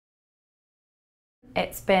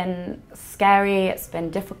It's been scary, it's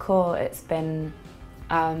been difficult, it's been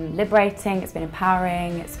liberating, it's been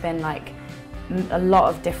empowering, it's been like a lot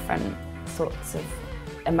of different sorts of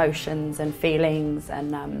emotions and feelings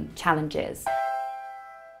and challenges.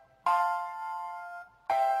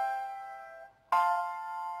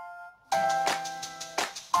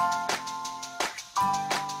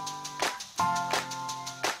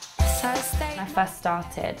 When I first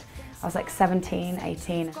started, I was like 17,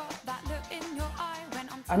 18.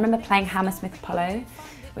 I remember playing Hammersmith Apollo,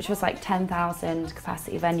 which was like 10,000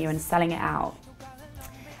 capacity venue, and selling it out.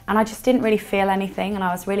 And I just didn't really feel anything, and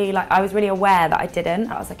I was really aware that I didn't.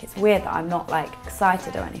 I was like, it's weird that I'm not like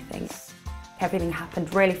excited or anything. Everything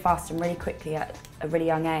happened really fast and really quickly at a really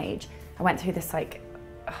young age. I went through this like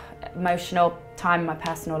emotional time in my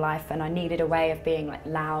personal life, and I needed a way of being like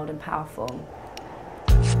loud and powerful.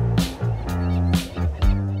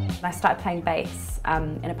 And I started playing bass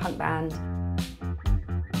in a punk band.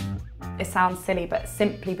 It sounds silly, but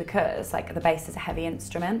simply because like the bass is a heavy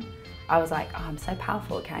instrument, I was like, oh, I'm so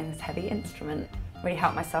powerful at carrying this heavy instrument. Really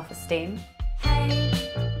helped my self-esteem. Hey,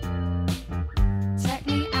 check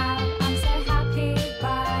me out, I'm so happy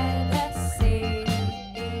by the sea.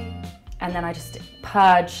 And then I just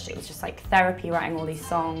purged. It was just like therapy, writing all these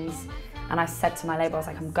songs. And I said to my label, I was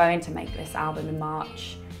like, I'm going to make this album in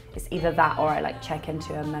March. It's either that or I like check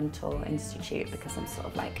into a mental institute, because I'm sort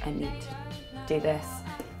of like, I need to do this.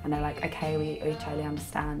 And they're like, okay, we totally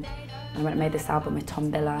understand. And I went and made this album with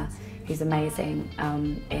Tom Biller, who's amazing,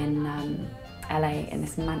 in LA, in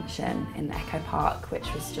this mansion in Echo Park,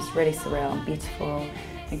 which was just really surreal and beautiful,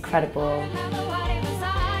 incredible.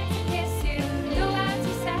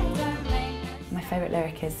 My favourite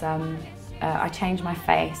lyric is, I change my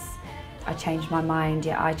face, I change my mind,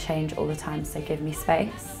 yet I change all the time, so give me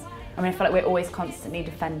space. I mean, I feel like we're always constantly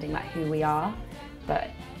defending like who we are, but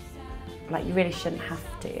like you really shouldn't have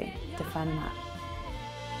to defend that.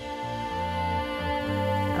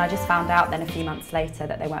 And I just found out then a few months later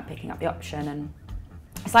that they weren't picking up the option, and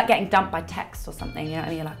it's like getting dumped by text or something, you know what I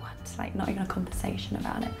mean? You're like, what? It's like not even a conversation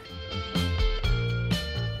about it.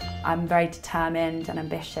 I'm very determined and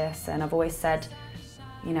ambitious, and I've always said,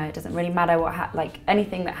 you know, it doesn't really matter what like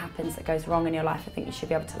anything that happens that goes wrong in your life. I think you should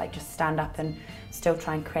be able to like just stand up and still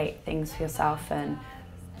try and create things for yourself and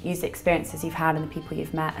use the experiences you've had and the people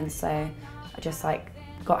you've met. And so I just like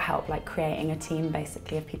got help like creating a team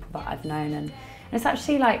basically of people that I've known, and it's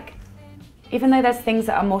actually like, even though there's things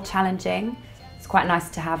that are more challenging, it's quite nice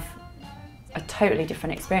to have a totally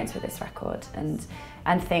different experience with this record and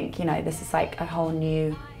think, you know, this is like a whole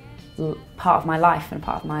new part of my life and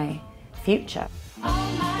part of my future.